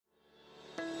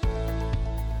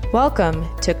Welcome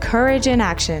to Courage in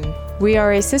Action. We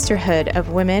are a sisterhood of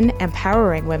women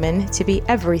empowering women to be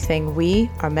everything we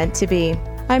are meant to be.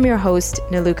 I'm your host,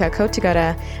 Niluka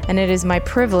Kotagara, and it is my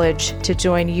privilege to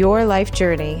join your life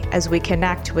journey as we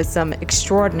connect with some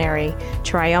extraordinary,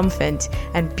 triumphant,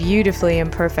 and beautifully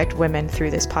imperfect women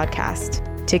through this podcast.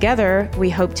 Together, we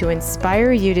hope to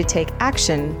inspire you to take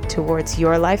action towards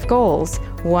your life goals,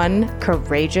 one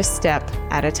courageous step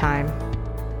at a time.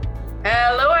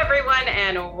 Hello, everyone,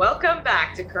 and welcome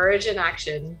back to Courage in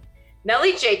Action.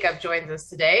 Nellie Jacob joins us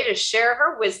today to share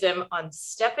her wisdom on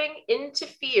stepping into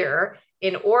fear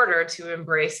in order to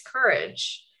embrace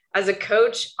courage. As a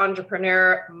coach,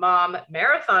 entrepreneur, mom,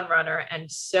 marathon runner,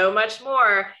 and so much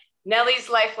more, Nellie's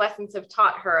life lessons have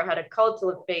taught her how to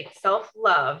cultivate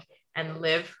self-love and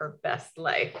live her best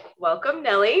life. Welcome,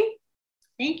 Nellie.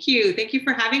 Thank you. Thank you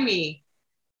for having me.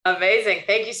 Amazing.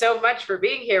 Thank you so much for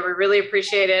being here. We really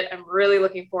appreciate it. I'm really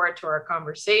looking forward to our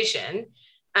conversation.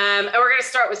 And we're going to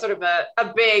start with sort of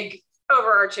a big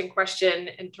overarching question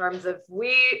in terms of,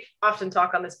 we often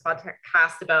talk on this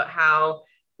podcast about how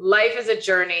life is a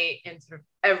journey in sort of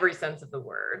every sense of the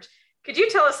word. Could you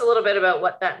tell us a little bit about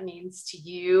what that means to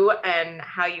you and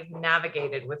how you've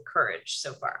navigated with courage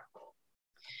so far?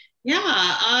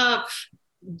 Yeah.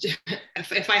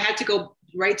 If I had to go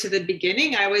right to the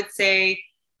beginning, I would say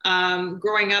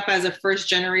growing up as a first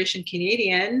generation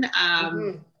Canadian,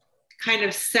 kind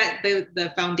of set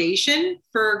the foundation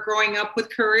for growing up with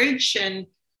courage. And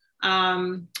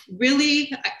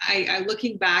really, I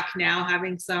looking back now,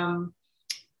 having some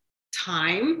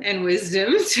time and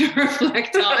wisdom to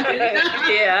reflect on it.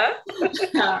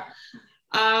 Yeah.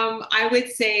 I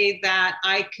would say that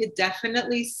I could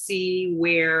definitely see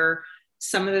where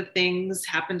some of the things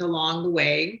happened along the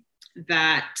way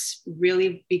that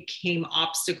really became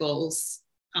obstacles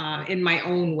in my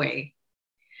own way.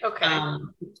 Okay.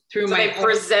 Through so my they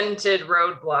presented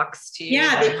roadblocks to you.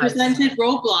 Yeah, they presented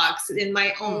roadblocks in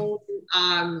my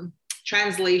own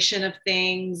translation of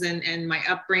things and my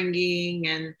upbringing.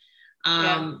 And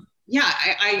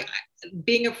I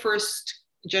being a first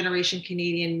generation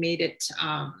Canadian made it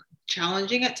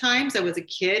challenging at times. I was a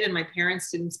kid and my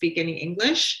parents didn't speak any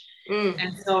English.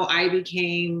 And so I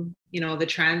became, the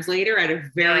translator at a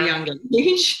very young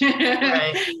age.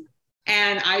 Right.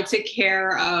 And I took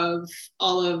care of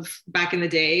all of back in the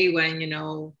day when,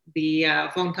 the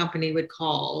phone company would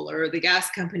call or the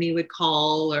gas company would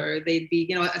call, or they'd be,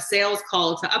 a sales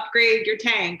call to upgrade your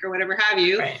tank or whatever have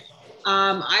you. Right.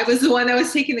 I was the one that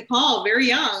was taking the call very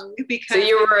young because. So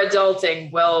you were adulting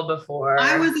well before.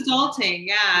 I was adulting.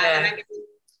 Yeah. And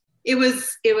it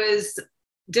was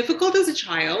difficult as a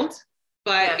child,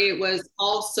 but it was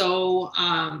also,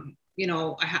 I'm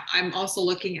also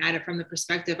looking at it from the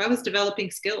perspective, I was developing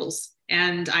skills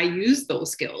and I used those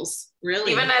skills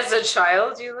really. Even as a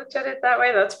child, you looked at it that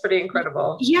way? That's pretty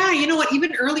incredible. Yeah. You know what,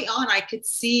 even early on, I could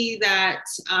see that,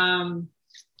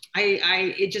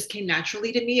 it just came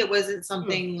naturally to me. It wasn't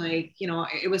something like,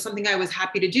 it was something I was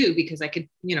happy to do because I could,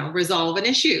 resolve an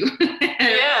issue.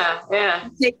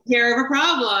 Take care of a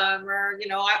problem, or,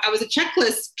 I was a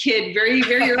checklist kid very,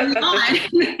 very early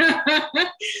on.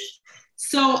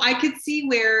 So I could see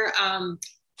where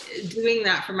doing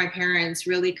that for my parents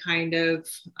really kind of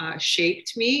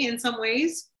shaped me in some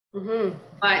ways. Mm-hmm.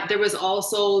 But there was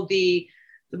also the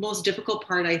most difficult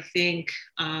part, I think,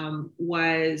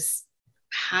 was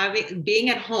being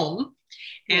at home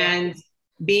and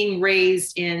being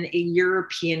raised in a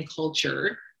European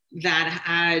culture that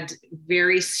had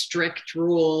very strict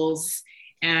rules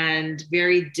and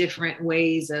very different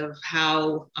ways of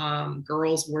how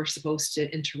girls were supposed to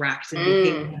interact and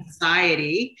behave in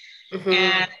society. Mm-hmm.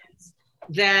 And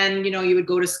then, you would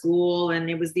go to school and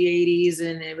it was the 80s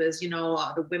and it was,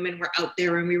 the women were out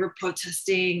there and we were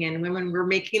protesting and women were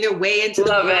making their way into the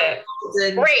world.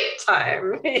 And great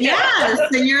time. Yes.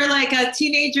 And you're like a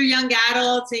teenager, young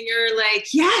adult, and you're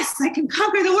like, yes, I can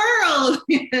conquer the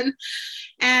world.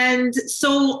 And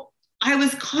so I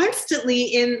was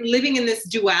constantly living in this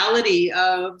duality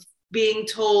of being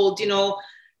told,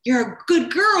 you're a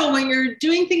good girl when you're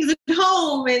doing things at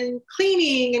home and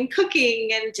cleaning and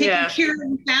cooking and taking care of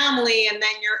your family. And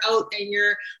then you're out and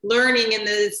you're learning in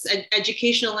this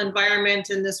educational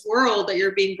environment in this world that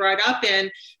you're being brought up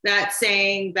in, that's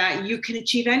saying that you can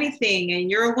achieve anything and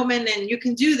you're a woman and you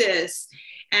can do this.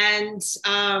 And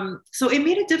so it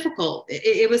made it difficult.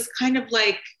 It was kind of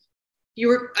like,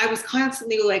 I was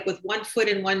constantly like with one foot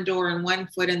in one door and one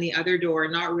foot in the other door,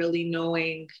 not really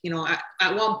knowing,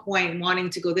 at one point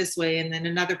wanting to go this way and then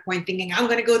another point thinking I'm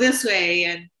going to go this way,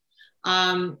 and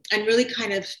really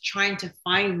kind of trying to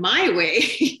find my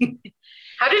way.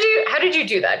 How did you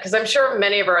do that? Because I'm sure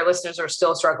many of our listeners are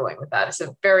still struggling with that. It's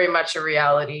very much a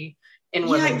reality in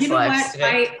women's lives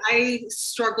today. I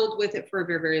struggled with it for a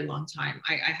very, very long time.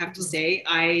 I have to say,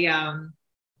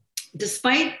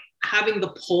 despite having the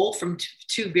pull from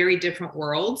two very different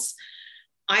worlds,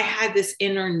 I had this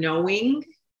inner knowing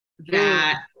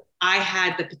that I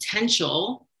had the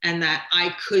potential and that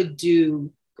I could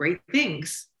do great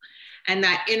things. And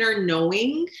that inner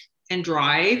knowing and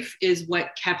drive is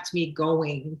what kept me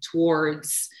going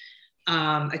towards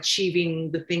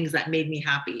achieving the things that made me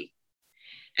happy.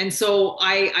 And so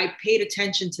I paid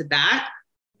attention to that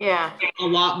a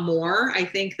lot more, I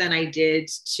think, than I did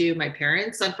to my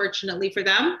parents, unfortunately for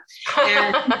them.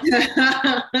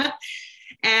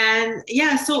 And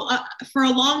so for a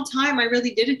long time, I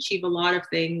really did achieve a lot of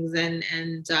things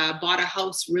and bought a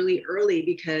house really early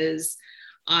because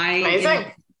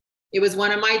it was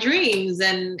one of my dreams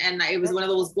and it was one of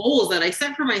those goals that I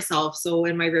set for myself. So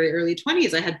in my very early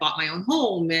 20s, I had bought my own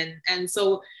home. And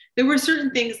so there were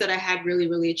certain things that I had really,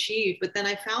 really achieved. But then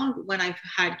I found when I've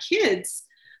had kids,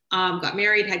 got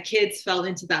married, had kids, fell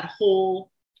into that whole,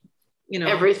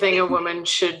 everything a woman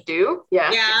should do.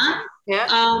 Yeah.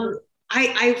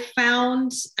 I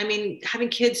found, having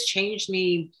kids changed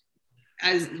me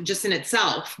as just in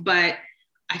itself, but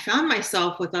I found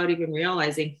myself without even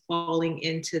realizing falling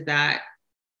into that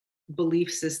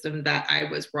belief system that I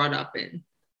was brought up in,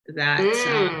 that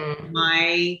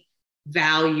my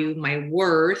value, my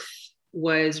worth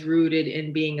was rooted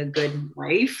in being a good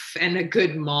wife and a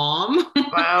good mom.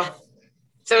 Wow.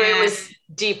 So it was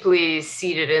deeply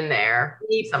seated in there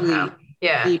somehow.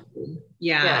 Yeah. Deeply.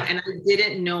 Yeah. And I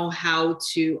didn't know how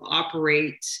to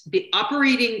operating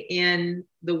in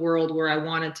the world where I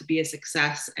wanted to be a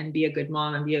success and be a good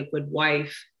mom and be a good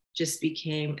wife just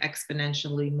became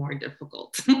exponentially more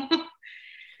difficult.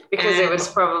 Because it was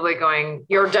probably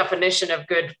your definition of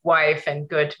good wife and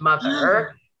good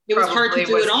mother. It was hard to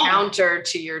do it all. Counter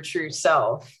to your true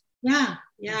self. Yeah.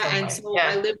 And so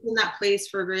I lived in that place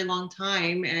for a very long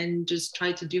time and just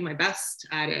tried to do my best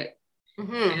at it.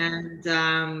 And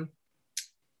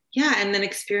and then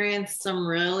experienced some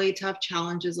really tough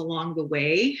challenges along the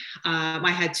way.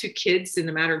 I had 2 kids in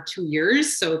a matter of 2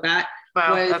 years. So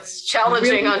that's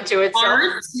challenging really unto itself.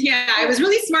 Yeah, I was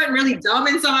really smart and really dumb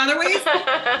in some other ways.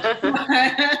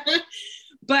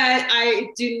 But I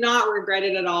do not regret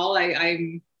it at all.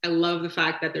 I love the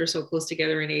fact that they're so close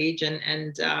together in age and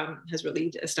has really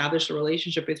established a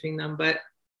relationship between them. But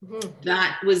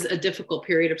that was a difficult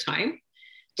period of time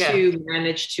to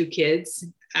manage 2 kids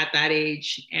at that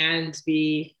age and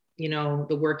be,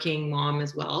 the working mom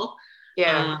as well.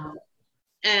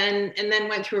 And then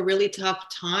went through a really tough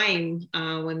time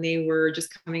when they were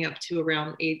just coming up to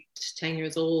around 8 to 10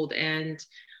 years old, and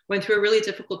went through a really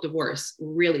difficult divorce,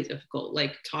 really difficult,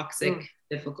 like toxic,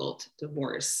 difficult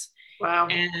divorce. Wow.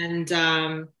 And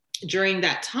during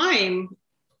that time,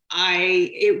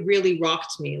 it really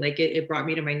rocked me. Like it brought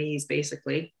me to my knees,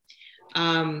 basically.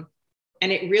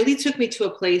 And it really took me to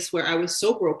a place where I was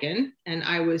so broken and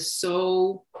I was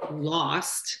so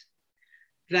lost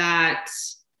that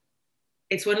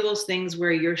it's one of those things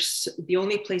where the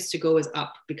only place to go is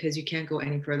up because you can't go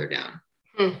any further down.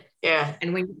 Yeah.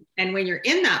 And when you're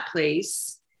in that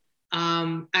place,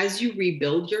 as you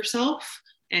rebuild yourself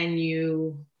and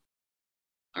you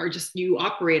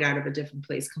operate out of a different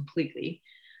place completely.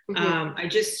 I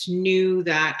just knew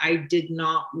that I did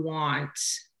not want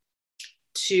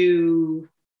to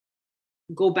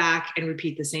go back and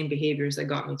repeat the same behaviors that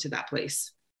got me to that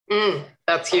place.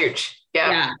 That's huge.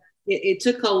 Yeah. It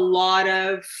took a lot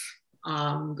of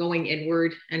going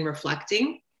inward and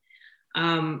reflecting.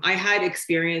 I had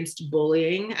experienced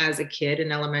bullying as a kid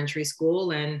in elementary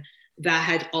school, and that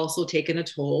had also taken a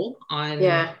toll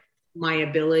on my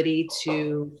ability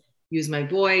to use my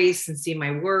voice and see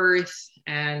my worth.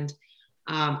 And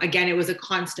again, it was a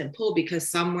constant pull because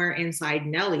somewhere inside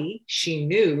Nellie, she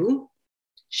knew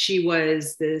she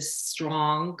was this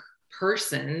strong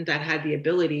person that had the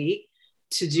ability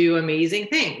to do amazing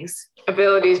things.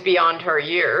 Abilities beyond her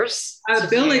years.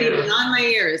 Ability beyond my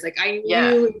years. Like I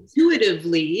knew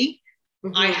intuitively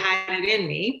I had it in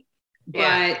me,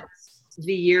 but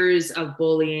the years of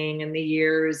bullying and the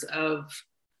years of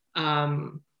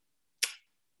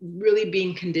really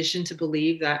being conditioned to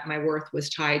believe that my worth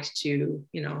was tied to,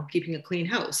 keeping a clean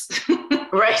house.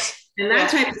 Right. And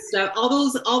that type of stuff,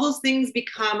 all those things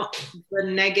become the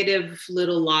negative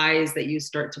little lies that you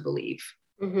start to believe.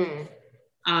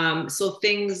 So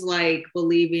things like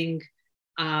believing,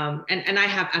 and I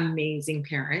have amazing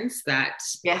parents that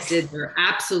did their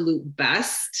absolute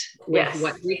best with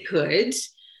what they could.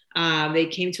 They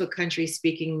came to a country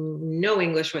speaking no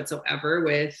English whatsoever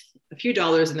with a few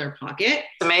dollars in their pocket.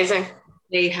 Amazing.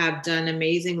 They have done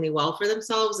amazingly well for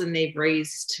themselves, and they've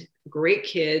raised great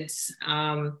kids.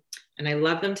 And I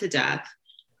love them to death.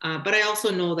 But I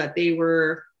also know that they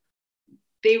were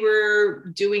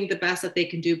doing the best that they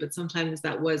can do, but sometimes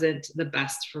that wasn't the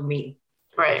best for me.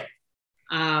 Right.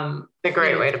 A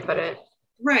great way to put it.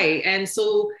 Right. And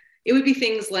so it would be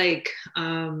things like,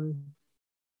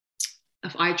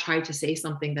 if I tried to say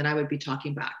something, then I would be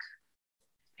talking back.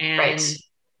 And, right.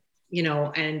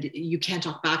 And you can't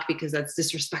talk back because that's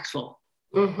disrespectful.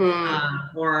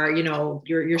 Mm-hmm. Or,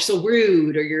 you're so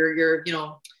rude, or you're,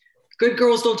 good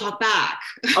girls don't talk back.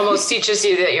 Almost teaches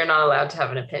you that you're not allowed to have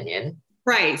an opinion.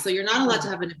 Right. So you're not allowed to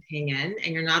have an opinion,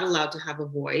 and you're not allowed to have a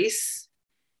voice.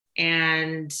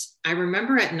 And I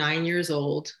remember at 9 years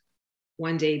old,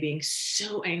 one day being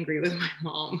so angry with my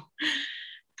mom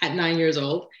at 9 years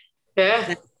old. Yeah.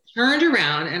 I turned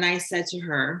around and I said to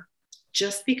her,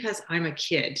 just because I'm a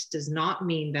kid does not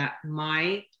mean that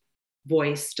my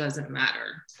voice doesn't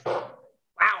matter. Wow.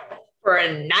 For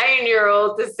a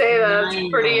 9-year-old to say that's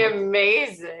pretty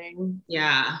amazing.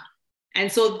 Yeah.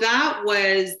 And so that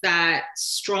was that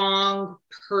strong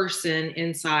person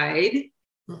inside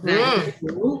that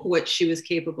knew what she was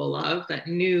capable of, that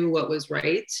knew what was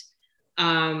right.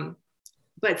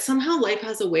 But somehow life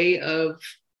has a way of,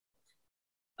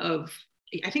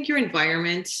 I think your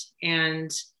environment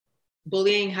and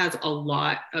bullying has a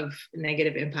lot of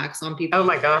negative impacts on people. Oh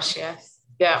my gosh. Yes.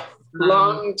 Yeah.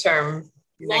 Long term.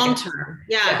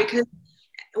 Yeah. Because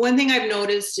one thing I've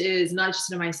noticed is, not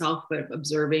just in myself, but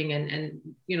observing and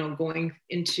going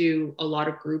into a lot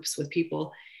of groups with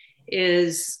people,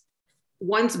 is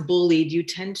once bullied, you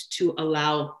tend to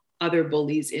allow other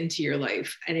bullies into your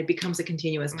life, and it becomes a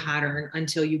continuous pattern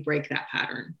until you break that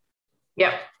pattern.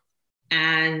 Yep.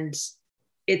 And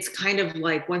it's kind of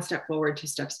like one step forward, 2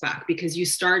 steps back, because you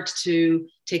start to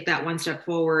take that one step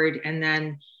forward, and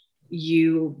then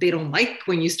they don't like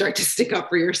when you start to stick up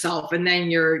for yourself, and then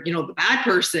you're, the bad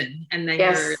person. And then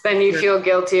then you feel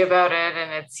guilty about it,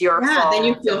 and it's your fault. Then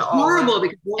you feel horrible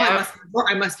because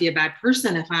I must be a bad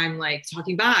person if I'm like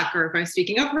talking back, or if I'm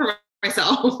speaking up for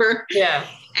myself.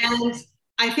 And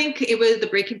I think it was the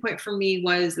breaking point for me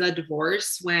was the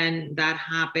divorce. When that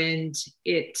happened,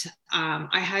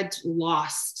 I had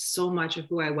lost so much of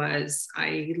who I was.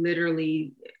 I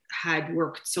literally had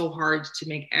worked so hard to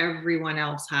make everyone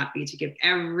else happy, to give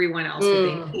everyone else what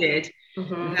they needed,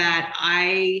 that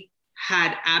I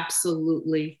had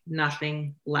absolutely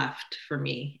nothing left for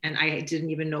me. And I didn't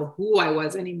even know who I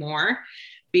was anymore,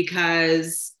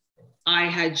 because I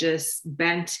had just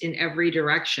bent in every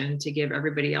direction to give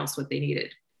everybody else what they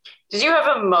needed. Did you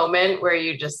have a moment where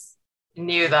you just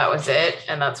knew that was it,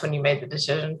 and that's when you made the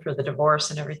decision for the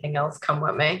divorce and everything else come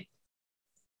what may?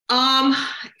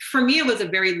 For me, it was a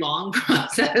very long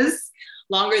process,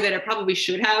 longer than it probably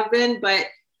should have been. But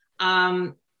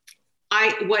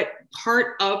what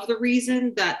part of the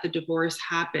reason that the divorce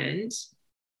happened,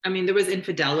 I mean, there was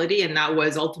infidelity, and that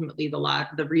was ultimately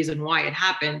the reason why it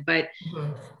happened. But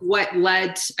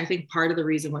I think part of the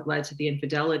reason what led to the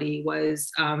infidelity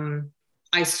was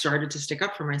I started to stick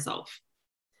up for myself.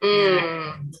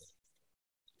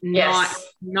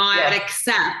 Not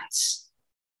accept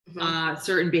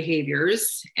certain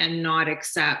behaviors, and not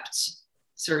accept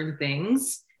certain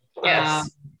things.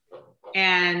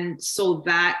 And so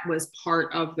that was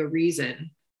part of the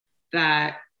reason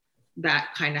that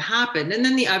kind of happened. And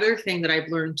then the other thing that I've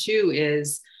learned too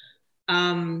is,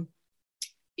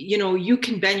 you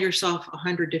can bend yourself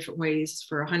 100 different ways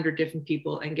for 100 different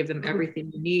people and give them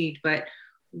everything you need, but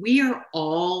we are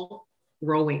all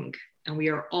growing, and we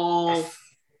are all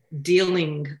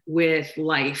dealing with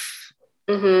life.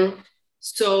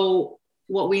 So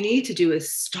what we need to do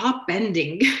is stop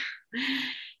bending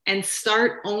and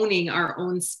start owning our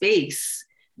own space,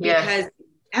 because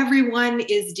everyone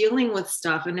is dealing with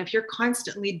stuff. And if you're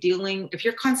constantly giving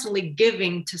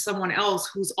to someone else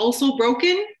who's also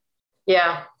broken,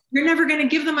 you're never going to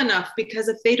give them enough, because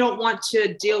if they don't want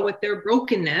to deal with their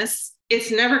brokenness,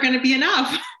 it's never going to be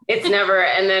enough. It's never.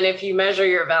 And then if you measure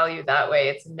your value that way,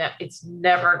 it's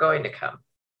never going to come.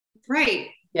 Right.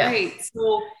 Yes. Right.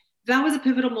 So that was a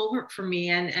pivotal moment for me.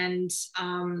 And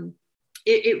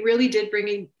it really did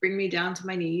bring me down to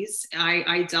my knees.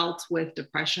 I dealt with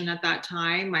depression at that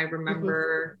time. I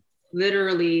remember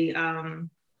literally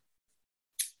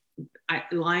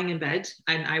lying in bed,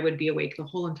 and I would be awake the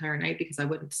whole entire night because I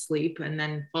wouldn't sleep, and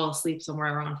then fall asleep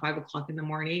somewhere around 5 o'clock in the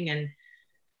morning. And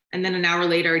then an hour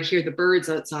later, I'd hear the birds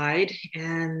outside,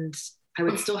 and I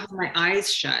would still have my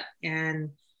eyes shut.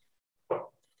 And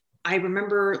I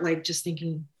remember just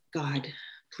thinking, God,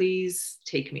 please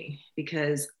take me,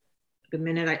 because the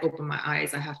minute I open my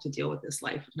eyes, I have to deal with this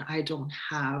life. And I don't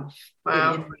have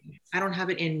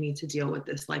it in me to deal with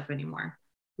this life anymore.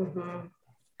 Mm-hmm.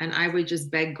 And I would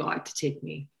just beg God to take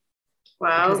me.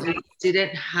 Wow. Because I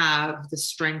didn't have the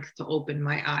strength to open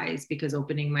my eyes, because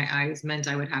opening my eyes meant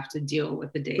I would have to deal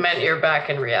with the day. Meant you're back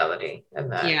in reality.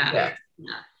 And that, yeah.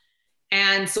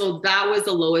 And so that was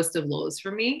the lowest of lows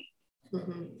for me.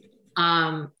 Mm-hmm.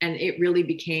 And it really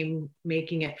became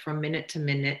making it from minute to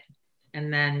minute.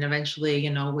 And then eventually, you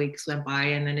know, weeks went by,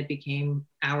 and then it became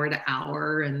hour to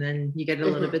hour, and then you get a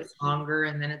little bit longer,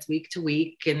 and then it's week to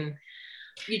week, and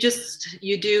you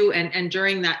do. And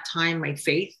during that time, my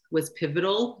faith was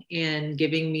pivotal in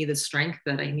giving me the strength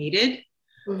that I needed.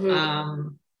 Mm-hmm.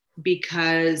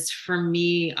 Because for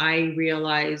me, I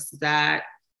realized that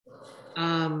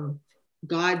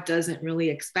God doesn't really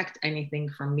expect anything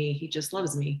from me. He just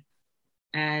loves me.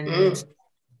 And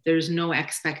there's no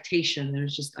expectation.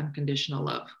 There's just unconditional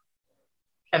love.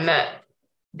 And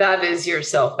that is your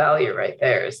self-value right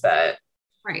there, is that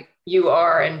right. You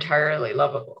are entirely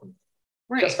lovable.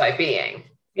 Right. Just by being.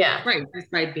 Yeah. Right.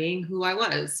 Just by being who I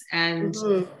was. And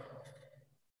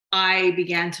I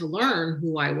began to learn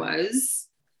who I was.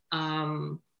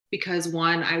 Because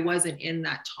one, I wasn't in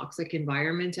that toxic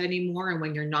environment anymore. And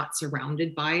when you're not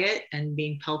surrounded by it and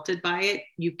being pelted by it,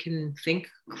 you can think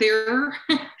clearer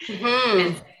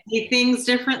and see things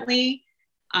differently.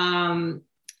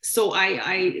 So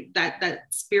that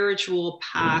spiritual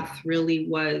path really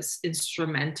was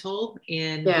instrumental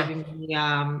in giving me,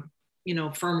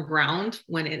 firm ground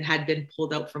when it had been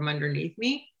pulled out from underneath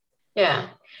me. Yeah.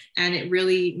 And it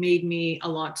really made me a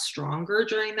lot stronger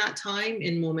during that time,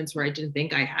 in moments where I didn't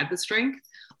think I had the strength.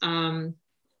 Could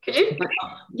you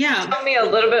tell me a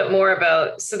little bit more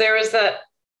about, so there was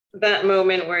that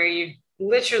moment where you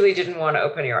literally didn't want to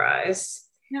open your eyes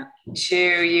to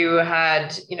you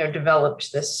had,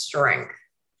 developed this strength.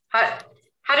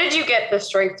 How did you get the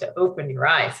strength to open your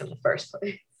eyes in the first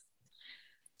place?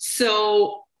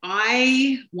 So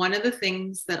one of the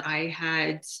things that I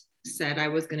had said I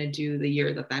was going to do the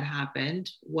year that happened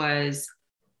was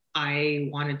I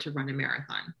wanted to run a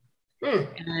marathon.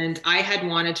 And I had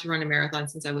wanted to run a marathon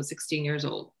since I was 16 years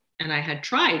old. And I had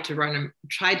not even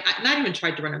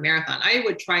tried to run a marathon. I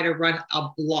would try to run a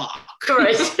block.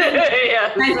 Right.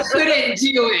 Yeah. I couldn't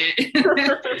do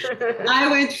it. I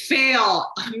would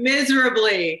fail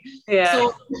miserably. Yeah.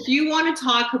 So if you want to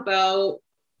talk about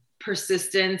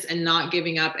persistence and not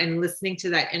giving up and listening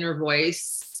to that inner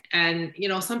voice, and,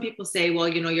 some people say, well,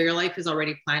 your life is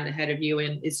already planned ahead of you.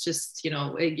 And it's just,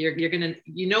 you're going to,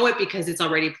 it because it's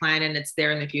already planned and it's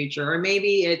there in the future. Or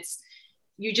maybe it's,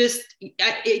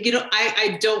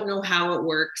 I don't know how it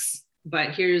works, but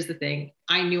here's the thing.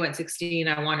 I knew at 16,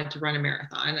 I wanted to run a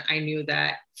marathon. I knew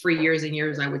that for years and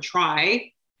years I would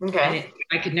try. Okay. And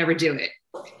I could never do it.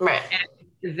 Right.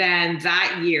 And then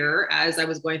that year, as I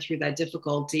was going through that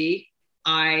difficulty,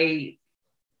 I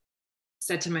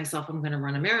said to myself, I'm going to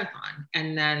run a marathon.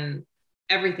 And then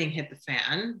everything hit the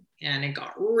fan, and it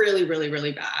got really, really,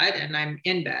 really bad. And I'm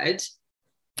in bed,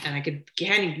 and I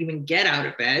can't even get out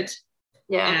of bed.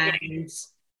 Yeah. And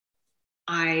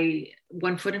I,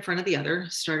 one foot in front of the other,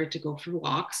 started to go for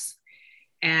walks,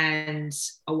 and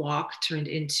a walk turned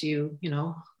into,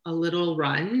 a little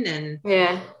run, and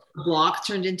a block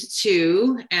turned into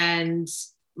two, and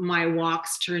my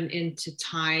walks turned into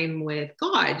time with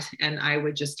God. And I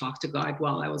would just talk to God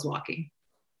while I was walking.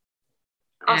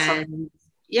 Awesome.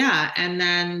 And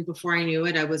then before I knew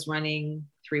it, I was running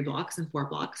 3 blocks and 4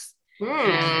 blocks.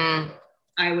 And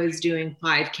I was doing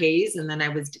 5Ks, and then I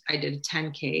did a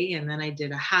 10K, and then I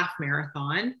did a half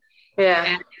marathon.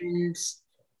 Yeah. And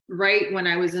right when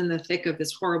I was in the thick of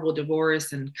this horrible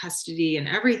divorce and custody and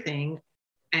everything,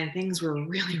 and things were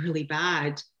really, really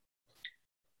bad,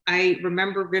 I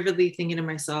remember vividly thinking to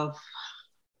myself,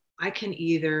 I can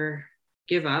either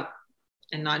give up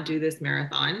and not do this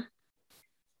marathon,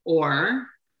 or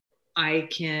I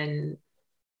can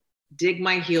dig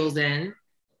my heels in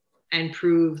and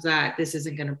prove that this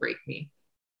isn't going to break me.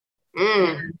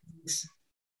 And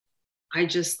I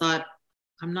just thought,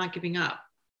 I'm not giving up.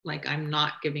 I'm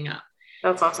not giving up.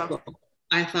 That's awesome. So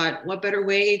I thought, what better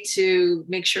way to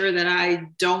make sure that I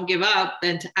don't give up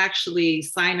than to actually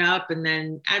sign up and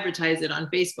then advertise it on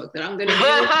Facebook that I'm going to do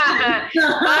it. That's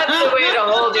the way to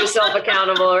hold yourself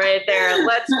accountable right there.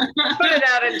 Let's put it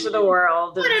out into the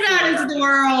world.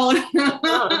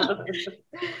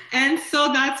 And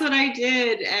so that's what I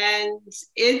did. And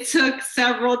it took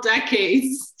several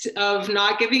decades of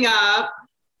not giving up.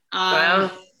 Wow.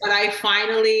 But I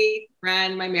finally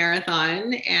ran my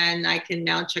marathon, and I can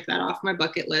now check that off my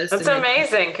bucket list. That's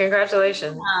amazing.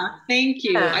 Congratulations. Yeah, thank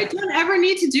you. I don't ever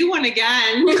need to do one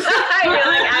again. You're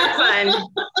like, I'm fine.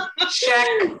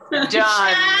 Check,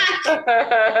 John.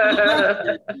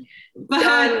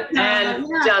 Done and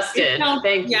dusted.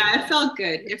 Thank you. Yeah, it felt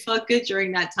good. It felt good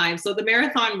during that time. So the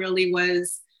marathon really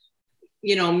was,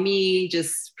 me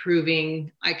just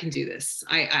proving I can do this.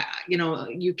 I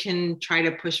you can try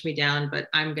to push me down, but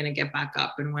I'm going to get back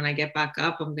up. And when I get back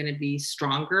up, I'm going to be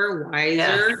stronger,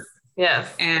 wiser.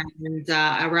 Yes. And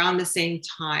around the same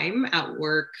time at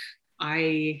work,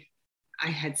 I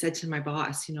had said to my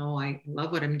boss, I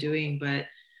love what I'm doing, but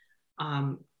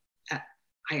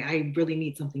I really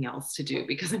need something else to do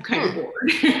because I'm kind of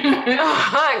bored.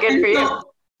 Good for you.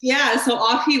 So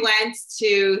off he went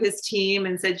to his team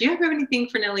and said, do you have anything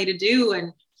for Nellie to do?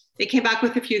 And they came back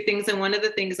with a few things. And one of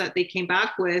the things that they came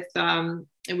back with,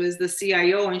 it was the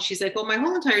CIO. And she's like, well, my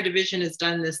whole entire division has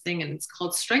done this thing and it's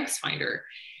called StrengthsFinder.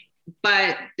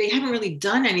 But they haven't really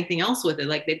done anything else with it.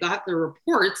 Like they've got their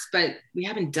reports, but we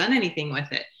haven't done anything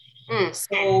with it.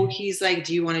 So he's like,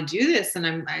 do you want to do this?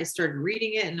 And I started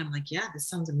reading it and I'm like, yeah, this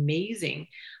sounds amazing.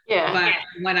 Yeah. But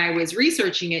when I was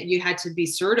researching it, you had to be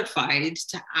certified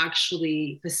to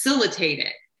actually facilitate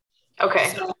it.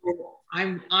 Okay. So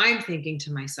I'm thinking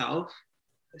to myself,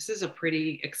 this is a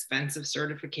pretty expensive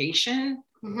certification.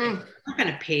 Mm-hmm. I'm not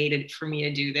going to pay for me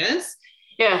to do this.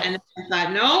 Yeah. And I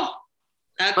thought, no,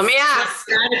 let me ask.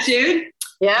 Attitude.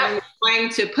 Yeah. I'm going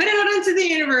to put it out into the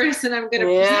universe and I'm going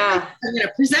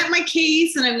to present my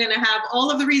case and I'm going to have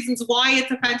all of the reasons why it's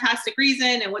a fantastic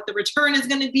reason and what the return is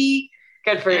going to be.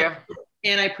 Good for you.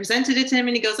 And I presented it to him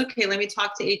and he goes, okay, let me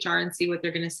talk to HR and see what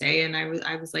they're going to say. And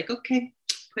I was like, okay,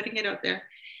 putting it out there.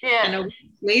 Yeah. And a week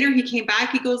later he came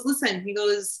back, he goes, listen,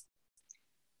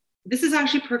 this is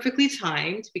actually perfectly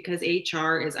timed because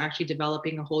HR is actually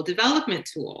developing a whole development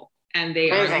tool and they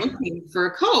are looking for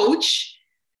a coach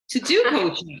to do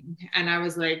coaching. And I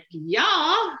was like,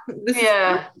 yeah.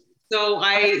 So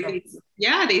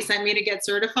they sent me to get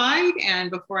certified.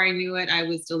 And before I knew it, I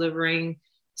was delivering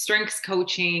strengths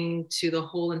coaching to the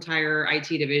whole entire IT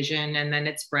division. And then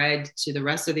it spread to the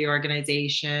rest of the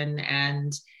organization.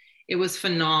 And it was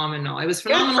phenomenal. It was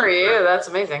phenomenal. Good for you. That's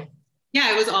amazing.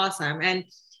 Yeah, it was awesome. And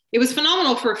it was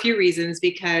phenomenal for a few reasons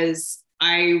because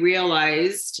I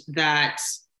realized that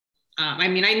I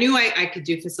knew I could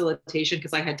do facilitation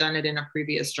because I had done it in a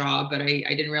previous job, but I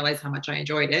didn't realize how much I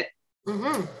enjoyed it.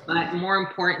 Mm-hmm. But more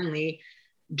importantly,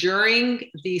 during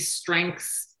the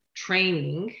strengths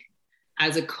training,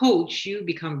 as a coach, you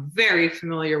become very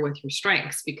familiar with your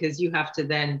strengths because you have to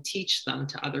then teach them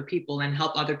to other people and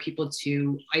help other people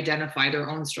to identify their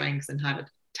own strengths and how to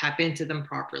tap into them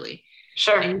properly.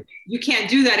 Sure. And you can't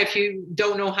do that if you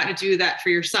don't know how to do that for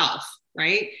yourself,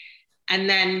 right? And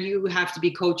then you have to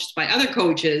be coached by other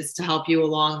coaches to help you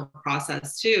along the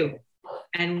process too.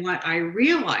 And what I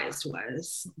realized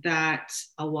was that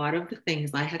a lot of the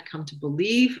things I had come to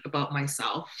believe about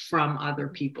myself from other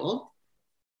people,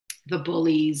 the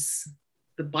bullies,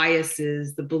 the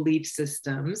biases, the belief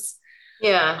systems,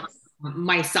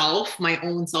 myself, my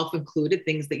own self included,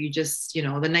 things that you just,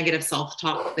 the negative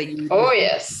self-talk that you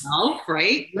yourself,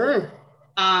 right?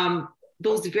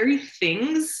 Those very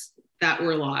things that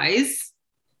were lies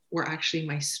were actually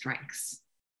my strengths.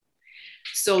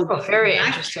 So very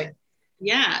interesting.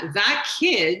 Yeah, that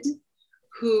kid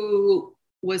who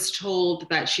was told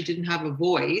that she didn't have a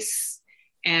voice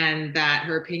and that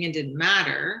her opinion didn't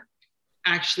matter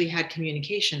actually had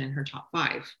communication in her top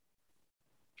 5.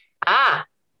 Ah,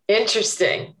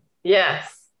 interesting.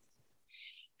 Yes.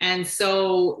 And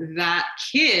so that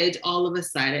kid all of a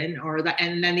sudden,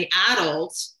 and then the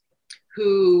adult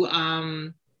who,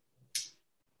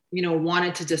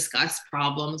 wanted to discuss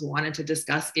problems, wanted to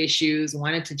discuss issues,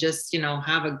 wanted to just,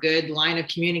 have a good line of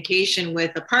communication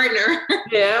with a partner.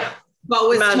 Yeah. But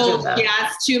was told he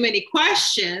asked too many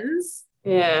questions.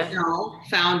 Yeah.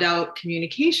 Found out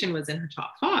communication was in her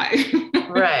top 5.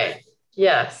 Right.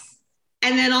 Yes.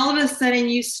 And then all of a sudden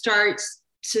you start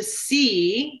to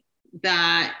see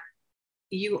that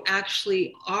you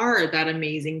actually are that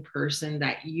amazing person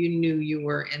that you knew you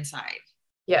were inside.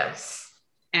 Yes.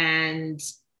 And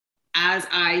as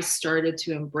I started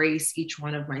to embrace each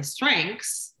one of my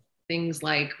strengths, things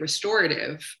like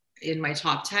restorative in my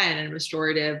top 10, and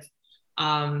restorative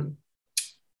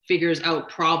figures out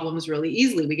problems really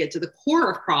easily. We get to the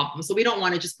core of problems. So we don't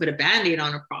want to just put a Band-Aid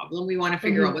on a problem. We want to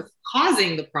figure out what's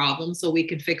causing the problem so we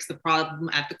can fix the problem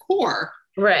at the core.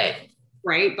 Right.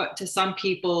 Right. But to some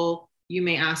people, you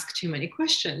may ask too many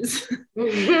questions.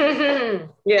 Yeah.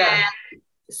 And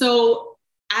so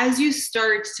as you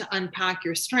start to unpack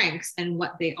your strengths and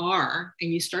what they are,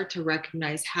 and you start to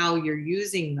recognize how you're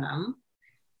using them,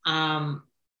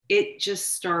 it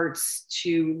just starts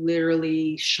to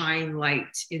literally shine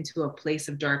light into a place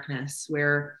of darkness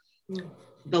where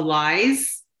the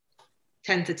lies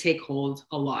tend to take hold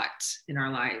a lot in our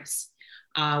lives.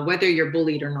 Whether you're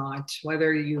bullied or not,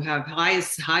 whether you have high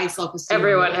self-esteem.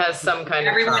 Everyone has some kind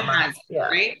of trauma. Everyone has,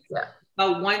 right? Yeah.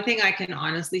 But one thing I can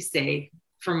honestly say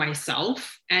for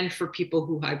myself and for people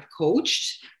who I've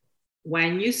coached,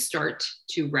 when you start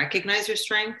to recognize your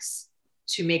strengths,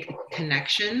 to make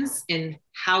connections in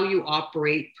how you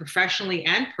operate professionally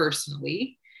and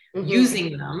personally,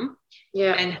 using them,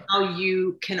 and how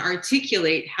you can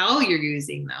articulate how you're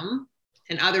using them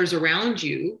and others around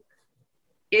you,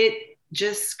 it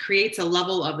just creates a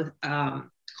level of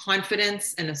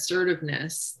confidence and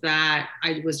assertiveness that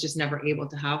I was just never able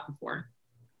to have before.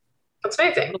 That's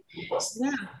amazing.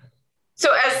 Yeah.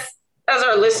 So as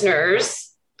our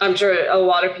listeners, I'm sure a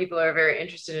lot of people are very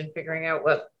interested in figuring out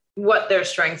what their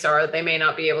strengths are. They may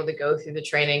not be able to go through the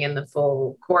training and the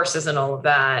full courses and all of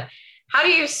that. How do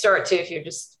you start to, if you're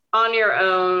just on your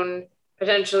own,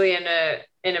 potentially in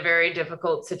a very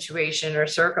difficult situation or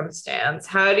circumstance,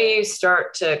 how do you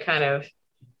start to kind of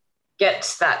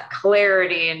get that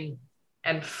clarity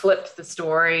and flip the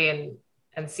story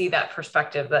and see that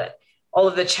perspective that all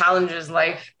of the challenges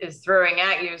life is throwing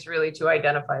at you is really to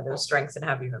identify those strengths and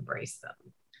have you embrace them?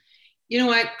 You know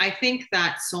what? I think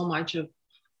that so much of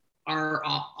our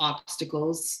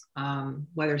obstacles,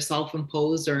 whether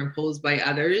self-imposed or imposed by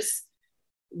others,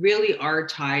 really are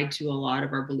tied to a lot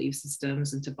of our belief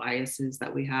systems and to biases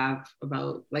that we have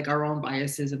about, like, our own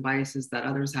biases and biases that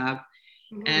others have.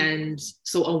 And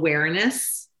so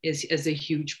awareness is a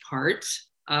huge part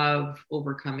of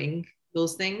overcoming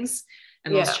those things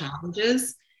and those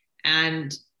challenges.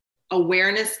 And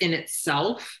awareness in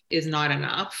itself is not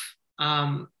enough.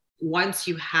 Once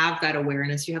you have that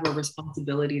awareness, you have a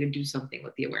responsibility to do something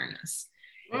with the awareness.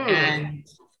 And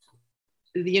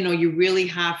you really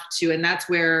have to, and that's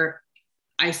where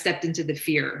I stepped into the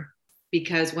fear,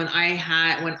 because when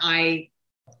I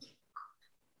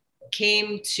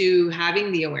came to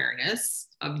having the awareness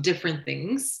of different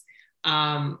things,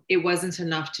 it wasn't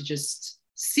enough to just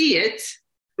see it.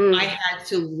 I had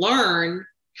to learn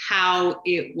how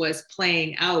it was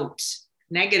playing out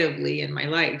negatively in my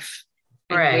life,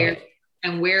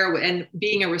 and where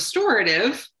being a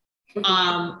restorative,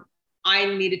 I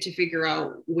needed to figure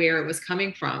out where it was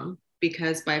coming from,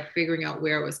 because by figuring out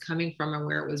where it was coming from and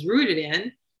where it was rooted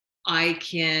in, I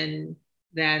can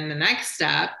then the next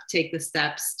step, take the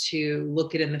steps to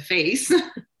look it in the face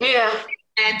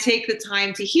and take the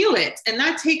time to heal it. And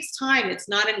that takes time. It's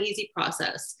not an easy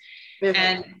process.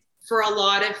 And for a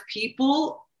lot of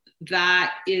people,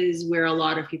 that is where a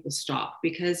lot of people stop,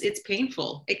 because it's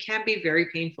painful. It can be very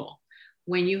painful.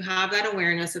 When you have that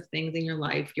awareness of things in your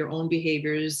life, your own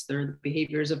behaviors, the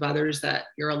behaviors of others that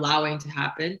you're allowing to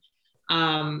happen,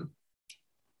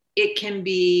 it can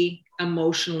be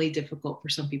emotionally difficult for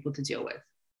some people to deal with.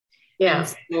 And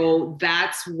so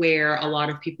that's where a lot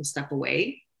of people step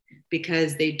away,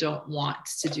 because they don't want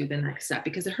to do the next step,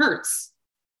 because it hurts.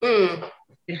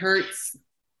 It hurts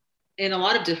in a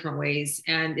lot of different ways,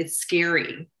 and it's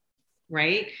scary,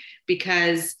 right?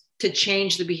 Because to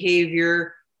change the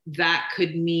behavior, that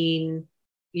could mean,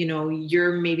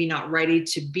 you're maybe not ready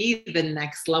to be the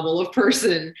next level of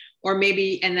person, or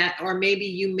maybe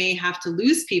you may have to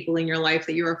lose people in your life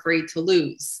that you're afraid to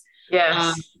lose.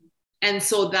 And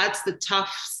so that's the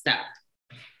tough step.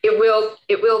 It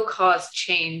will cause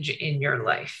change in your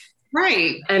life.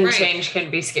 Right. And change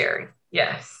can be scary.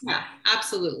 Yes. Yeah,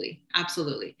 absolutely.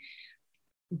 Absolutely.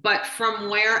 But from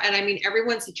where, and I mean,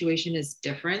 everyone's situation is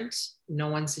different. No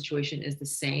one's situation is the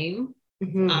same.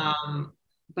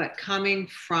 But coming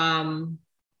from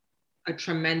a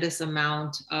tremendous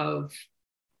amount of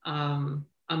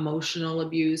emotional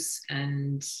abuse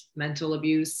and mental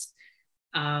abuse,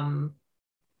 I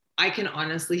can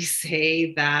honestly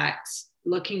say that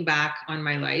looking back on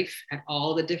my life at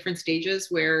all the different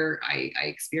stages where I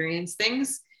experienced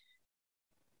things,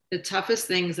 the toughest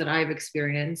things that I've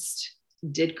experienced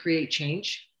did create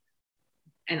change.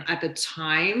 And at the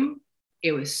time,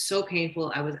 it was so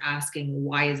painful. I was asking,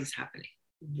 why is this happening?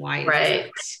 Why is this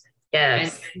happening?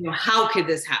 Yes. And how could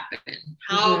this happen?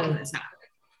 How can this happen?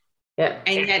 Yeah.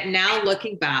 And yet now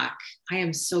looking back, I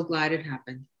am so glad it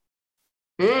happened.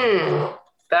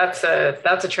 That's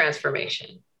a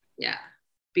transformation. Yeah.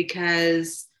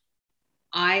 Because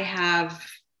I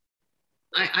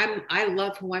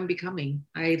love who I'm becoming.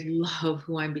 I love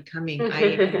who I'm becoming. I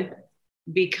am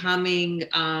becoming,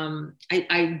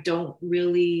 I don't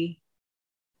really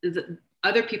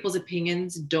other people's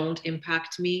opinions don't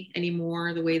impact me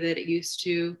anymore the way that it used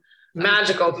to.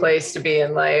 Magical place to be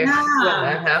in life when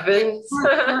that happens.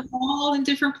 We're all in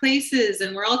different places,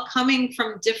 and we're all coming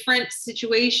from different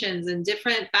situations and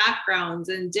different backgrounds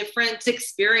and different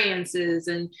experiences,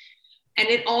 and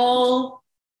it all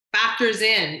factors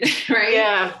in, right?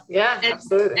 Yeah,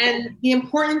 absolutely. And the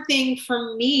important thing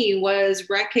for me was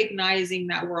recognizing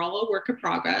that we're all a work in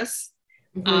progress.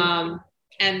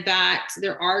 And that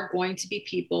there are going to be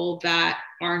people that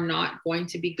are not going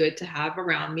to be good to have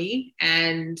around me,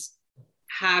 and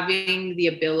having the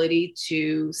ability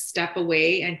to step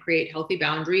away and create healthy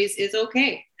boundaries is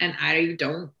okay. And I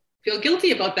don't feel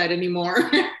guilty about that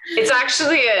anymore. It's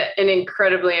actually an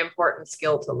incredibly important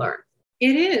skill to learn.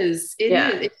 It is.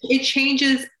 It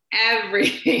changes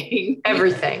everything.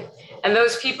 Everything. And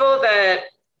those people that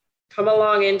come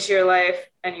along into your life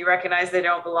and you recognize they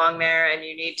don't belong there and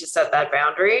you need to set that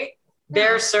boundary,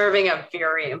 they're serving a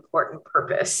very important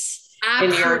purpose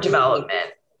in your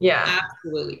development. Yeah,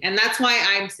 absolutely. And that's why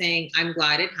I'm saying I'm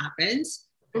glad it happened,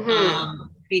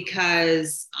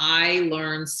 because I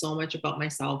learned so much about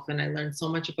myself and I learned so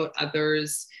much about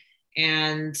others.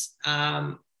 And,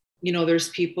 there's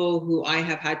people who I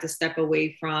have had to step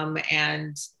away from,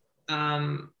 and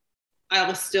I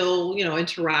will still,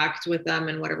 interact with them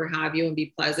and whatever have you and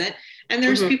be pleasant. And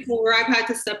there's people where I've had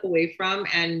to step away from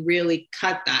and really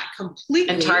cut that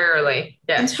completely. Entirely.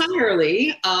 Yes.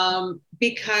 Entirely.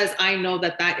 Because I know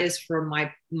that is for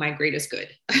my greatest good.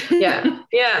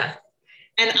 Yeah.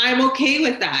 And I'm okay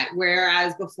with that.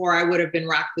 Whereas before I would have been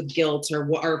racked with guilt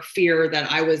or fear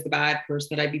that I was the bad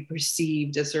person, that I'd be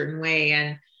perceived a certain way.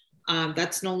 And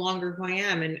that's no longer who I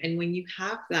am. And when you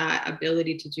have that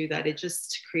ability to do that, it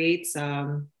just creates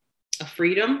a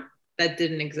freedom that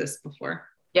didn't exist before.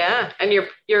 Yeah. And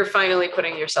you're finally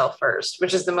putting yourself first,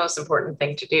 which is the most important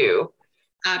thing to do.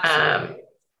 Absolutely.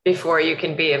 Before you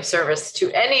can be of service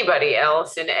to anybody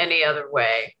else in any other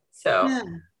way. So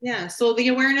yeah. So the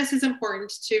awareness is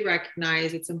important to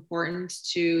recognize. It's important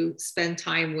to spend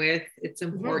time with. It's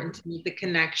important to make the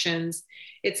connections.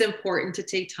 It's important to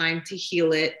take time to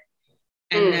heal it.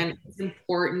 And then it's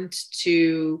important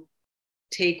to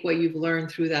take what you've learned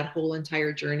through that whole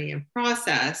entire journey and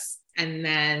process, and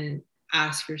then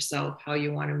ask yourself how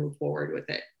you want to move forward with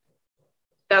it.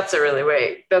 That's a great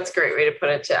way to put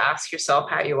it, to ask yourself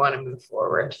how you want to move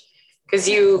forward. Because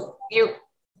you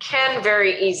can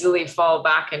very easily fall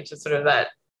back into sort of that,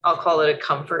 I'll call it a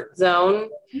comfort zone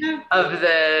of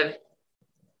the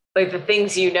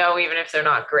things, even if they're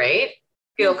not great,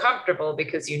 feel comfortable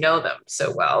because you know them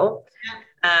so well.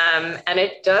 And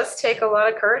it does take a lot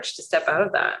of courage to step out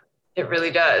of that. It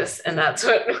really does. And that's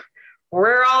what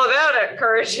we're all about at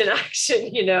Courage in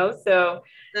Action, so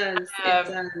It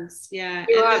does. Yeah.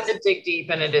 You have to dig deep,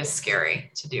 and it is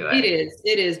scary to do it.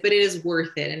 It is, but it is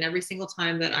worth it. And every single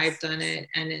time that I've done it,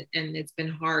 and it's been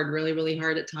hard, really, really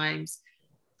hard at times.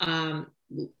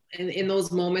 In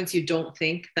those moments, you don't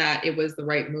think that it was the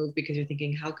right move, because you're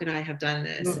thinking, how could I have done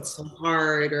this? It's so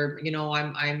hard, or,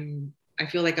 I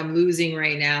feel like I'm losing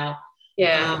right now.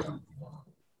 Yeah.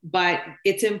 But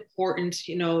it's important,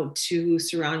 to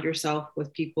surround yourself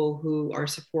with people who are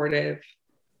supportive,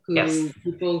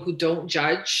 people who don't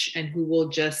judge, and who will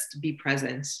just be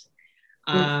present.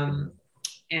 And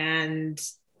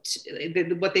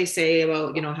what they say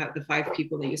about, how the 5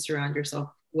 people that you surround yourself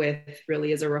with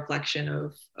really is a reflection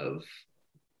of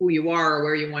who you are, or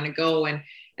where you want to go. And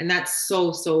that's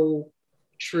so, so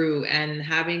true. And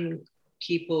having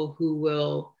people who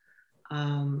will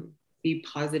be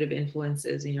positive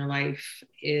influences in your life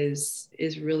is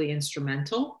really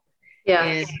instrumental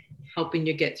in helping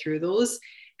you get through those.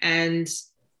 And,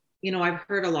 I've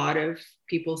heard a lot of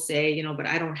people say, but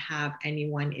I don't have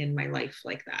anyone in my life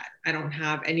like that. I don't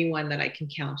have anyone that I can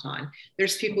count on.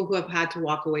 There's people who have had to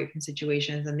walk away from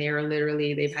situations, and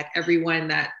they've had everyone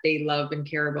that they love and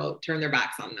care about turn their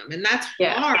backs on them. And that's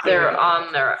hard. They're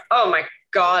on their, oh my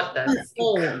God, that's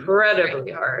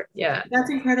incredibly hard. Yeah.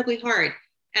 That's incredibly hard.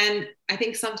 And I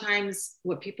think sometimes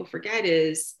what people forget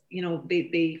is,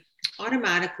 they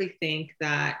automatically think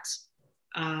that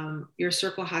your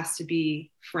circle has to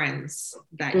be friends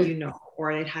that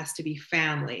or it has to be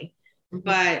family.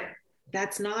 But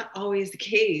that's not always the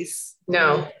case.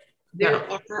 No. There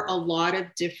are a lot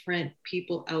of different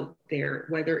people out there,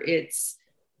 whether it's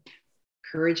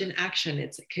Courage in Action.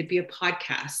 It could be a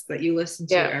podcast that you listen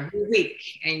to every week,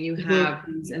 and you have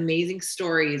these amazing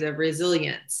stories of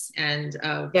resilience and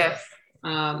of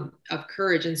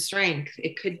courage and strength.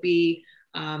 It could be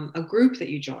a group that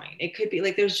you join. It could be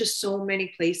there's just so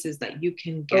many places that you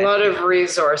can get a lot of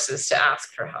resources to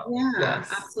ask for help.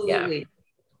 Absolutely.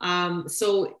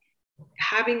 So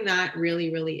having that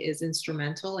really, really is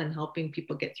instrumental in helping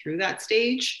people get through that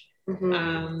stage.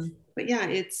 But yeah,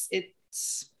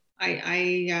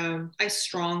 I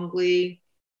strongly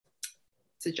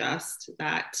suggest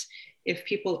that if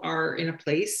people are in a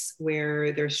place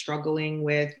where they're struggling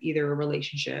with either a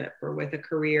relationship or with a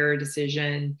career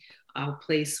decision, a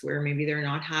place where maybe they're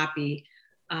not happy,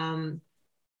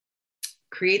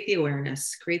 create the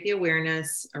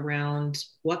awareness around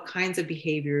what kinds of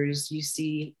behaviors you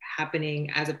see happening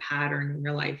as a pattern in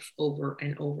your life over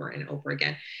and over and over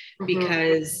again.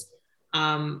 Because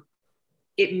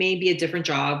it may be a different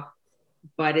job,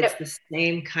 but it's the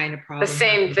same kind of problem. The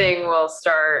same thing will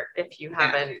start if you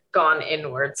haven't gone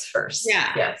inwards first.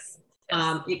 Yes.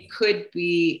 It could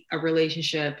be a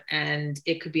relationship and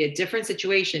it could be a different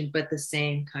situation, but the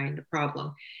same kind of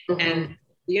problem. And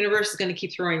the universe is going to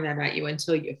keep throwing that at you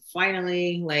until you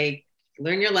finally like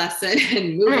learn your lesson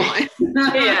and move on.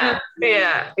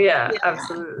 Yeah,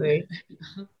 absolutely.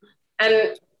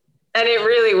 And it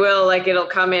really will, like, it'll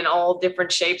come in all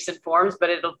different shapes and forms, but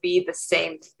it'll be the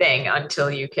same thing until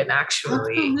you can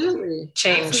actually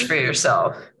change for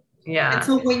yourself. Yeah. And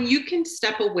so when you can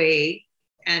step away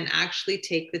and actually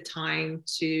take the time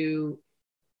to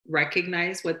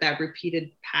recognize what that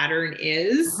repeated pattern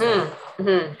is,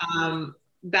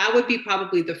 that would be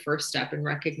probably the first step in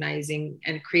recognizing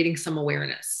and creating some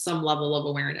awareness, some level of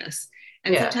awareness.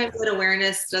 And sometimes that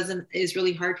awareness is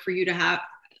really hard for you to have,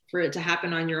 for it to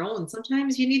happen on your own.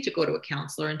 Sometimes you need to go to a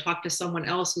counselor and talk to someone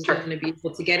else who's going to be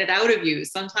able to get it out of you.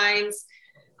 Sometimes,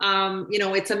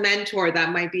 it's a mentor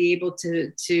that might be able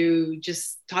to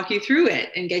just talk you through it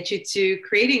and get you to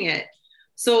creating it.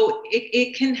 So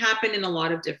it can happen in a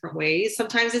lot of different ways.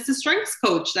 Sometimes it's a strengths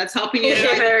coach that's helping you.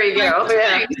 There you go.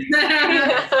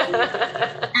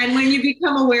 And when you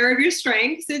become aware of your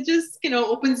strengths, it just,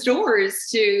 opens doors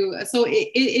to, so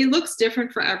it looks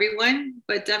different for everyone,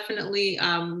 but definitely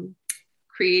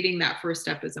creating that first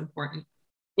step is important.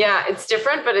 Yeah, it's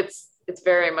different, but it's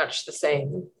very much the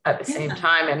same at the same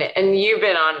time. And you've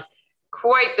been on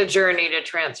quite the journey to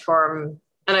transform.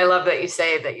 And I love that you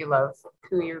say that you love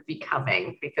who you're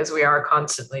becoming, because we are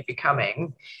constantly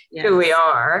becoming who we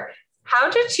are. How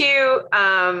did you,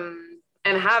 and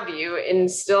have you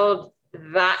instilled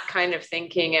that kind of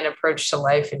thinking and approach to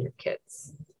life in your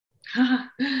kids?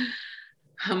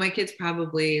 My kids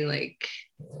probably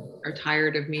are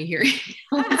tired of me hearing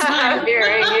all the time. I'm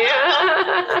hearing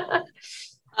you.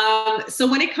 So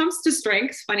when it comes to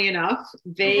strengths, funny enough,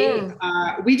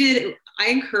 I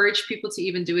encourage people to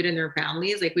even do it in their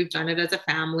families. Like, we've done it as a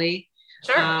family.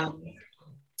 Sure.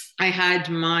 I had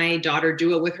my daughter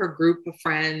do it with her group of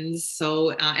friends.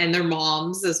 So, and their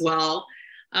moms as well.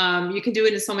 You can do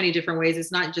it in so many different ways.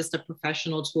 It's not just a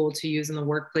professional tool to use in the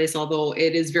workplace, although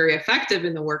it is very effective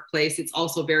in the workplace. It's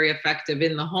also very effective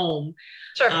in the home.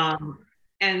 Sure.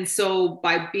 And so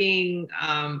by being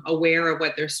aware of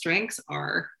what their strengths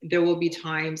are, there will be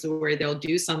times where they'll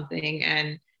do something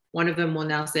and one of them will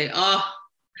now say, "Oh,"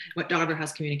 what daughter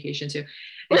has communication too.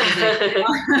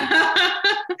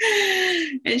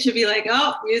 And she'll be like,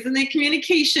 "Oh, using the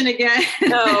communication again."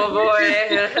 Oh boy.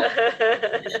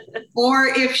 Or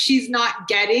if she's not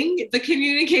getting the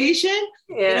communication,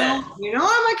 I'm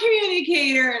a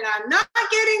communicator and I'm not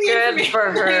getting the information.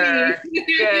 For her.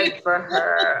 Good for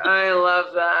her. I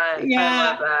love that. Yeah. I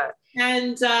love that.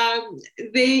 And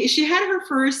she had her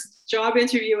first job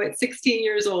interview at 16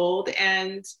 years old.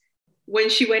 And when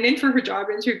she went in for her job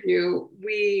interview,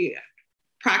 we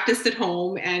practiced at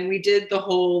home and we did the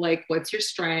whole, what's your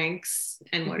strengths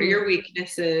and what are your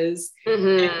weaknesses?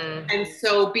 And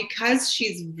so because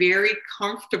she's very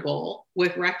comfortable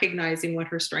with recognizing what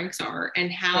her strengths are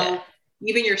and how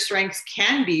even your strengths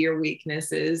can be your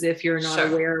weaknesses if you're not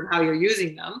aware of how you're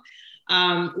using them.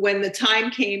 When the time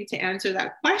came to answer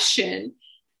that question,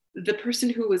 the person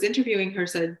who was interviewing her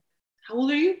said, "How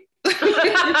old are you?"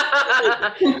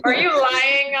 Are you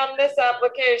lying on this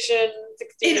application?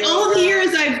 In all the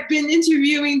years I've been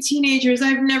interviewing teenagers,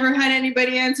 I've never had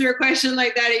anybody answer a question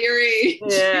like that at your age.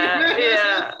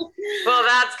 Yeah. Well,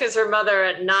 that's because her mother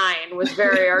at 9 was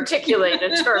very articulate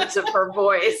in terms of her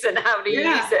voice and how to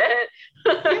use it.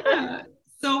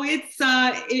 So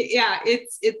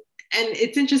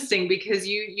it's interesting because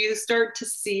you start to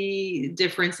see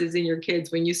differences in your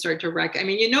kids when you start to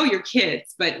your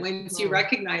kids, but once you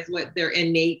recognize what their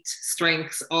innate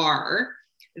strengths are,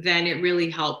 then it really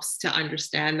helps to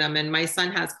understand them. And my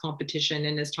son has competition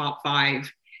in his top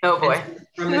 5. Oh boy.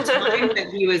 So from the time that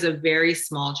he was a very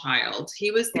small child,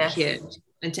 he was the kid.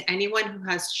 And to anyone who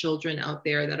has children out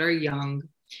there that are young,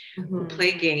 who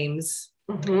play games,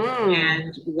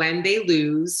 And when they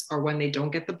lose or when they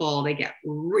don't get the ball, they get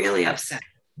really upset.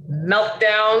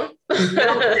 Meltdown.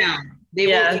 They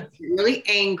will get really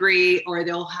angry, or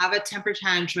they'll have a temper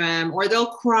tantrum, or they'll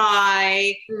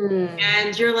cry.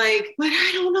 And you're like, but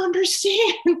I don't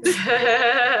understand.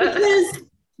 Because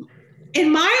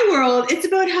in my world, it's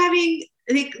about having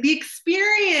the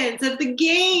experience of the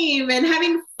game and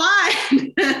having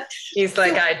fun. He's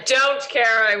like, I don't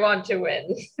care. I want to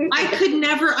win. I could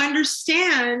never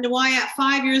understand why at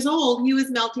 5 years old he was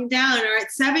melting down, or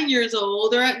at 7 years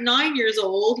old, or at 9 years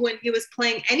old when he was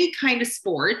playing any kind of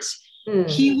sport,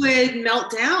 he would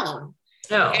melt down.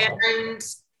 And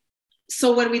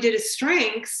so when we did his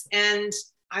strengths, and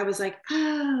I was like,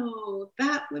 oh,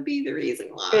 that would be the reason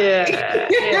why. Yeah.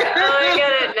 Oh, I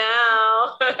get it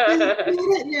now. I get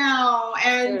it now.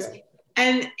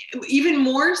 And even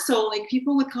more so, like,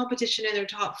 people with competition in their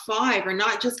top 5 are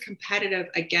not just competitive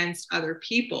against other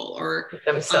people or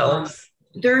themselves.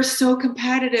 They're so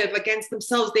competitive against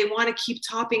themselves. They want to keep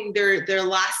topping their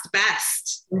last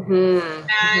best.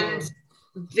 And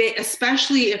they,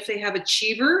 especially if they have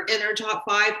achiever in their top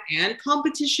 5 and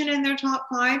competition in their top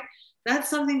 5, that's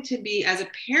something to be, as a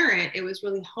parent, it was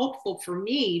really helpful for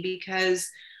me, because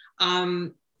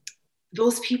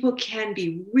those people can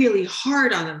be really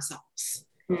hard on themselves.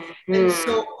 And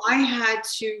so I had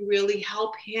to really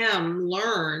help him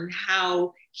learn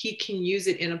how he can use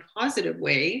it in a positive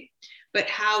way, but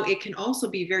how it can also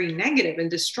be very negative and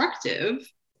destructive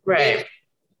if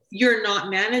you're not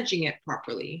managing it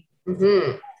properly.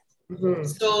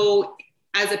 So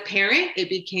as a parent, it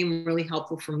became really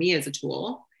helpful for me as a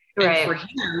tool. And for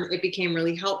him, it became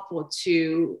really helpful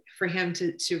for him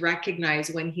to recognize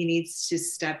when he needs to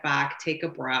step back, take a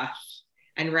breath,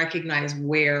 and recognize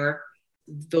where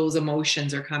those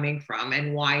emotions are coming from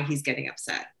and why he's getting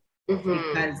upset.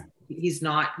 Because he's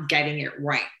not getting it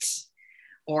right,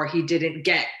 or he didn't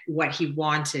get what he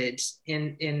wanted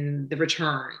in the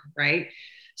return, right?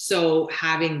 So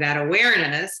having that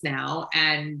awareness now,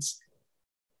 and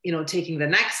taking the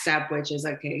next step, which is,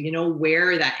 okay,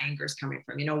 where that anger is coming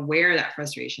from, where that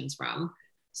frustration is from.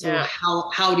 So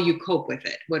how do you cope with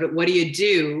it? What do you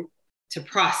do to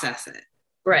process it?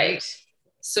 Right.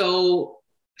 So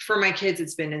for my kids,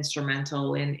 it's been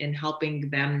instrumental in helping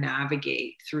them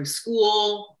navigate through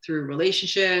school, through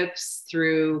relationships,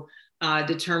 through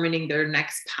determining their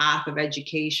next path of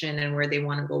education and where they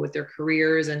want to go with their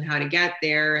careers and how to get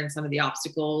there, and some of the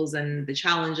obstacles and the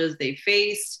challenges they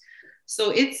faced.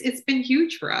 So it's been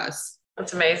huge for us.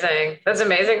 That's amazing. So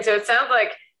it sounds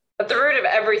like at the root of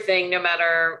everything, no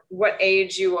matter what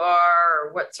age you are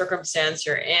or what circumstance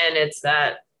you're in, it's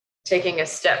that taking a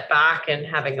step back and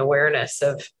having awareness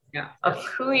of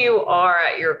who you are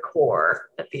at your core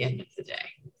at the end of the day.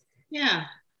 Yeah.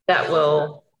 That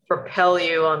will propel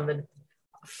you on the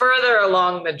further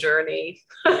along the journey.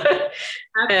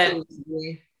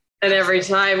 Absolutely. And every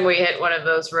time we hit one of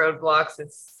those roadblocks,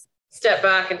 it's step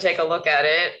back and take a look at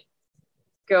it,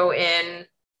 go in,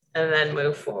 and then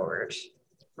move forward.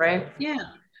 Right? Yeah.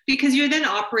 Because you're then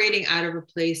operating out of a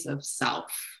place of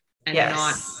self and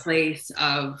not a place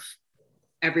of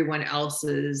everyone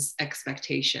else's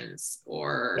expectations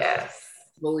or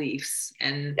beliefs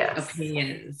and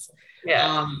opinions,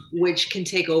 which can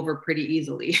take over pretty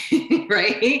easily.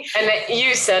 Right? And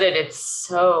you said it, it's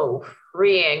so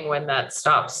freeing when that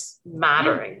stops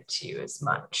mattering to you as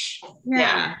much.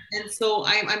 Yeah. And so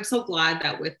I'm so glad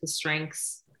that with the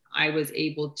strengths, I was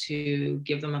able to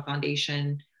give them a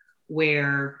foundation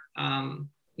where,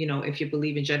 if you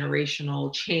believe in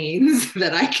generational chains,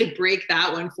 that I could break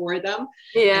that one for them.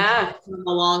 Yeah.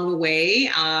 Along the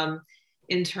way,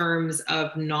 in terms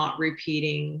of not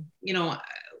repeating,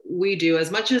 we do, as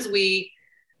much as we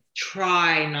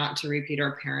try not to repeat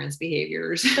our parents'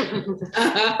 behaviors. We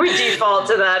default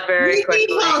to that very quickly.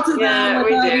 We default to them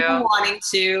without even wanting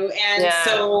to. And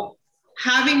so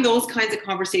having those kinds of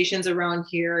conversations around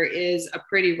here is a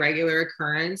pretty regular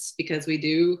occurrence, because we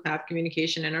do have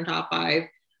communication in our top 5,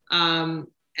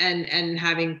 and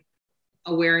having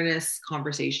awareness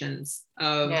conversations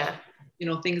of,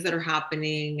 things that are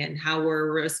happening and how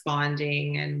we're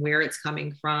responding and where it's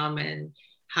coming from and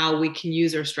how we can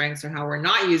use our strengths or how we're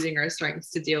not using our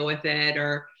strengths to deal with it,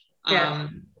 or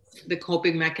the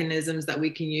coping mechanisms that we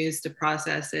can use to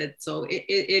process it. So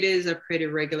it is a pretty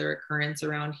regular occurrence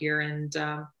around here. And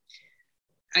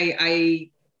I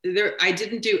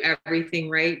didn't do everything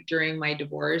right during my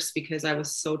divorce because I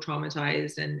was so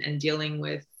traumatized and dealing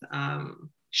with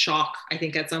shock, I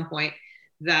think, at some point,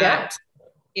 that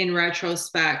in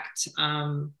retrospect,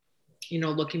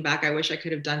 looking back, I wish I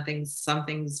could have done some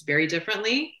things very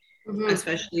differently.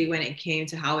 especially when it came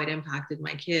to how it impacted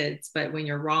my kids. But when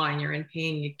you're raw and you're in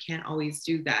pain, you can't always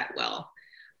do that well.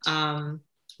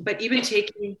 But even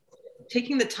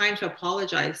taking the time to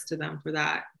apologize to them for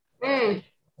that,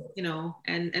 you know,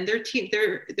 and they're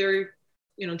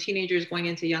you know, teenagers going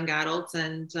into young adults,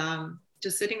 and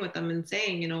just sitting with them and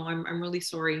saying, you know, I'm really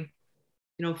sorry,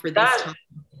 you know, for this time.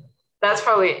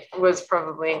 Was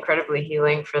probably incredibly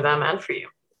healing for them and for you.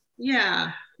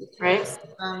 Yeah. Right.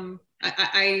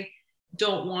 I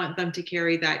don't want them to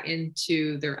carry that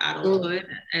into their adulthood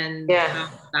and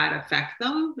have that affect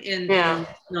them in you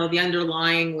know, the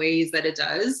underlying ways that it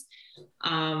does,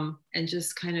 and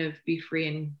just kind of be free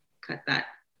and cut that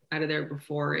out of there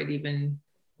before it even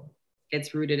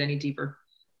gets rooted any deeper.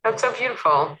 That's so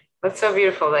beautiful. That's so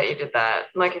beautiful that you did that.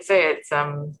 Like I say, it's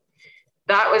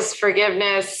that was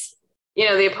forgiveness. You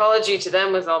know, the apology to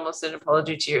them was almost an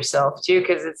apology to yourself too,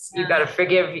 because it's you got to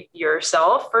forgive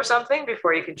yourself for something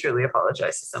before you can truly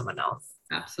apologize to someone else.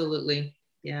 Absolutely.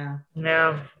 Yeah.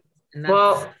 Yeah.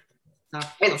 Well,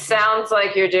 it sounds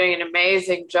like you're doing an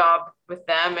amazing job with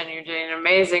them, and you're doing an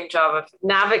amazing job of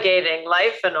navigating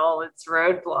life and all its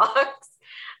roadblocks.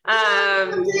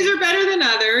 Some days are better than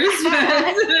others.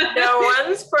 No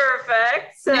one's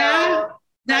perfect. So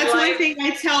that's one thing I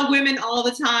tell women all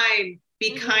the time.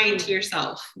 Be kind to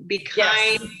yourself. Be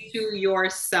kind to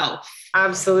yourself.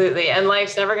 Absolutely. And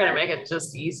life's never going to make it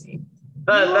just easy.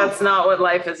 But that's not what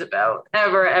life is about.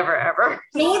 Ever, ever, ever.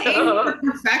 Don't aim for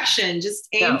perfection. Just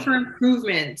aim for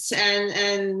improvement.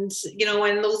 And, you know,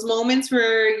 when those moments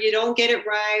where you don't get it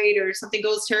right or something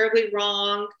goes terribly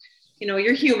wrong, you know,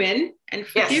 you're human, and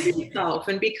forgive yourself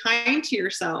and be kind to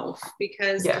yourself,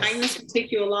 because kindness will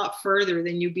take you a lot further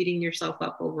than you beating yourself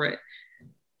up over it.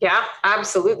 Yeah,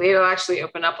 absolutely. It'll actually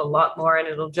open up a lot more, and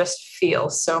it'll just feel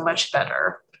so much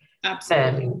better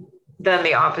than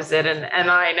the opposite. And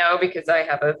I know, because I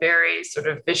have a very sort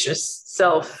of vicious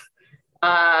self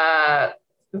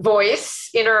voice,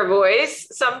 inner voice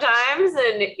sometimes.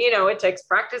 And, you know, it takes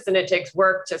practice and it takes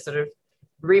work to sort of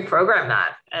reprogram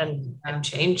that and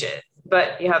change it.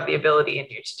 But you have the ability in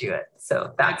you to do it.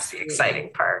 So that's the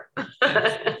exciting part.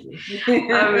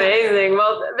 Amazing.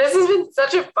 Well, this has been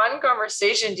such a fun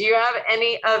conversation. Do you have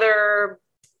any other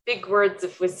big words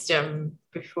of wisdom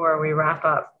before we wrap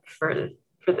up for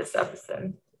this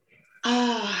episode?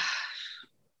 I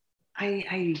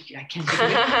can't think of it.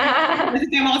 I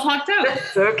think I'm all talked out.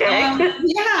 It's okay.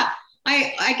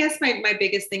 I guess my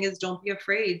biggest thing is don't be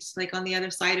afraid. Like, on the other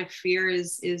side of fear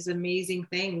is amazing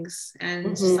things.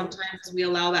 And sometimes we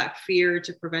allow that fear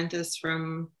to prevent us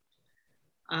from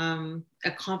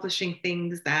accomplishing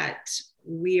things that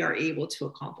we are able to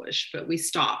accomplish, but we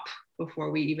stop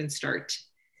before we even start.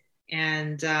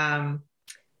 And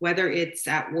whether it's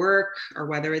at work or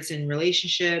whether it's in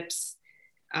relationships,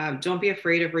 don't be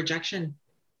afraid of rejection.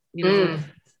 You know, if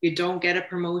you don't get a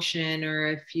promotion, or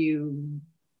if you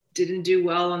didn't do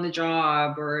well on the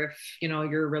job, or if, you know,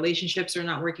 your relationships are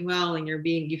not working well and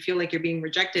you feel like you're being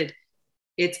rejected,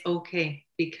 it's okay.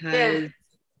 Because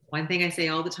one thing I say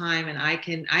all the time, and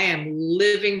I am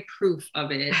living proof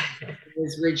of it,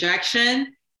 is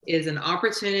rejection is an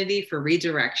opportunity for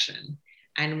redirection.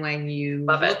 And when you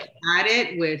look at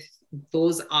it with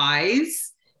those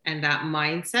eyes and that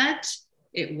mindset,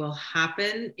 it will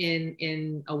happen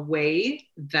in a way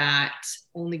that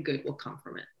only good will come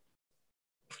from it.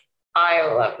 I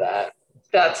love that.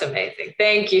 That's amazing.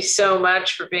 Thank you so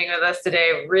much for being with us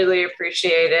today. Really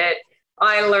appreciate it.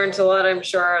 I learned a lot. I'm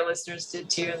sure our listeners did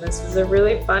too. And this was a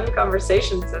really fun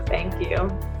conversation. So thank you.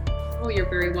 Oh, you're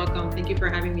very welcome. Thank you for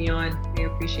having me on. I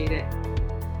appreciate it.